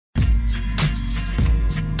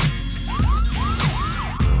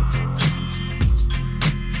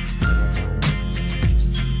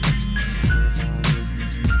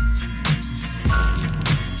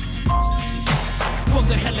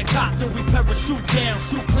shoot down,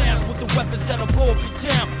 shoot clowns with the weapons that'll blow up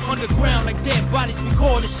your town. Underground like dead bodies, we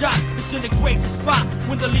call the shot. Disintegrate the spot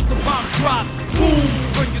when the lethal bombs drop. Boom,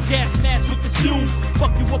 burn your gas mask with this doom.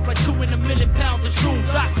 Fuck you up like 2 in a million pounds of shrooms.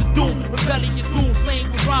 Dr. Doom, rebellious goons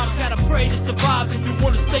laying with rhymes. Gotta pray to survive if you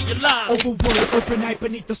wanna stay alive. Overworld, urbanite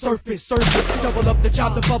beneath the surface. Double up the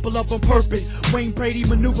job to bubble up on purpose. Wayne Brady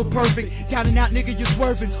maneuver perfect. Down and out, nigga, you're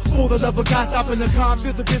swerving. For the love of God, stopping the calm,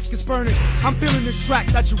 feel the biscuits burning. I'm feeling this track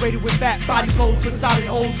saturated with fat body blows with solid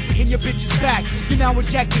holes in your bitch's back. You're now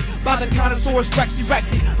ejected by the Connosaurus Rex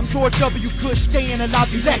erected. I'm George W. Kush, staying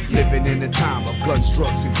alive, elected. Living in a time of guns,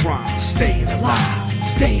 drugs, and crime. Staying alive,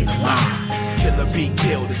 staying alive. Killer be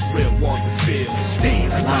killed, it's real on the field.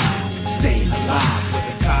 Staying alive, staying alive.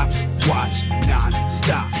 Where the cops watch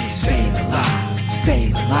non-stop. Staying alive,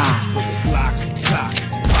 staying alive. Where the clocks clock,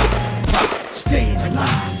 pop, pop. Staying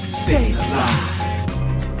alive, staying alive.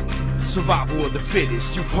 Survival of the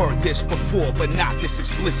fittest, you've heard this before, but not this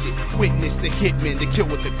explicit. Witness the hitman, the kill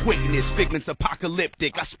with the quickness. Figments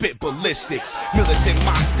apocalyptic, I spit ballistics. Militant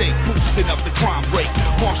mind state, boosting up the crime rate.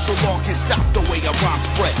 Martial law can stop the way our rhymes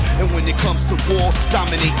spread. And when it comes to war,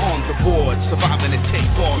 dominate on the board. Surviving and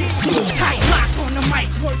take all the score. Tight lock on the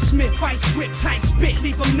mic, wordsmith, vice grip, tight spit.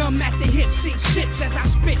 Leave them numb at the hip, sink ships as I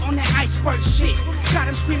spit on that iceberg shit. Got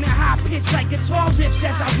them screaming high pitch like guitar riffs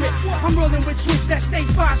as I rip. I'm rolling with troops that stay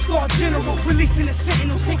 5-star general. Releasing the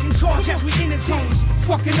sentinels, taking charge as we in the zones.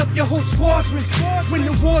 Fucking up your whole squadron. When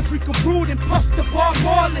the war drink a brood and puff the bar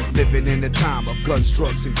marlin. Living in a time of guns,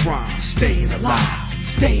 drugs, and crime. Staying alive,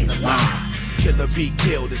 staying alive. Killer be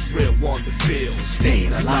killed, it's real on the field.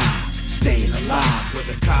 Staying alive, staying alive. Where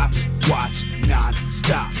the cops watch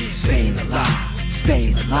non-stop. Staying alive,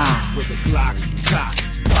 staying alive. Where the clocks clock,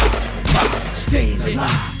 pop, pop. Staying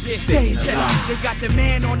alive, staying alive. They got the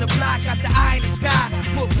man on the block, got the eye in the sky.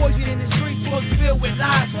 Put poison in the streets, books filled with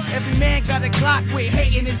lies. Every man got a Glock with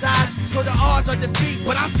hate in his eyes. So the odds are defeat,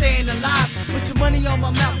 but I'm staying alive. Put your money on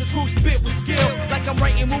my mouth, the crew spit with skill. Like I'm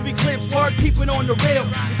writing movie clips, word keeping on the rail.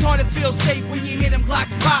 It's hard to feel safe when you hear them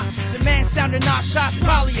Glocks pop. The man sounding out shots,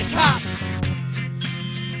 probably a cop.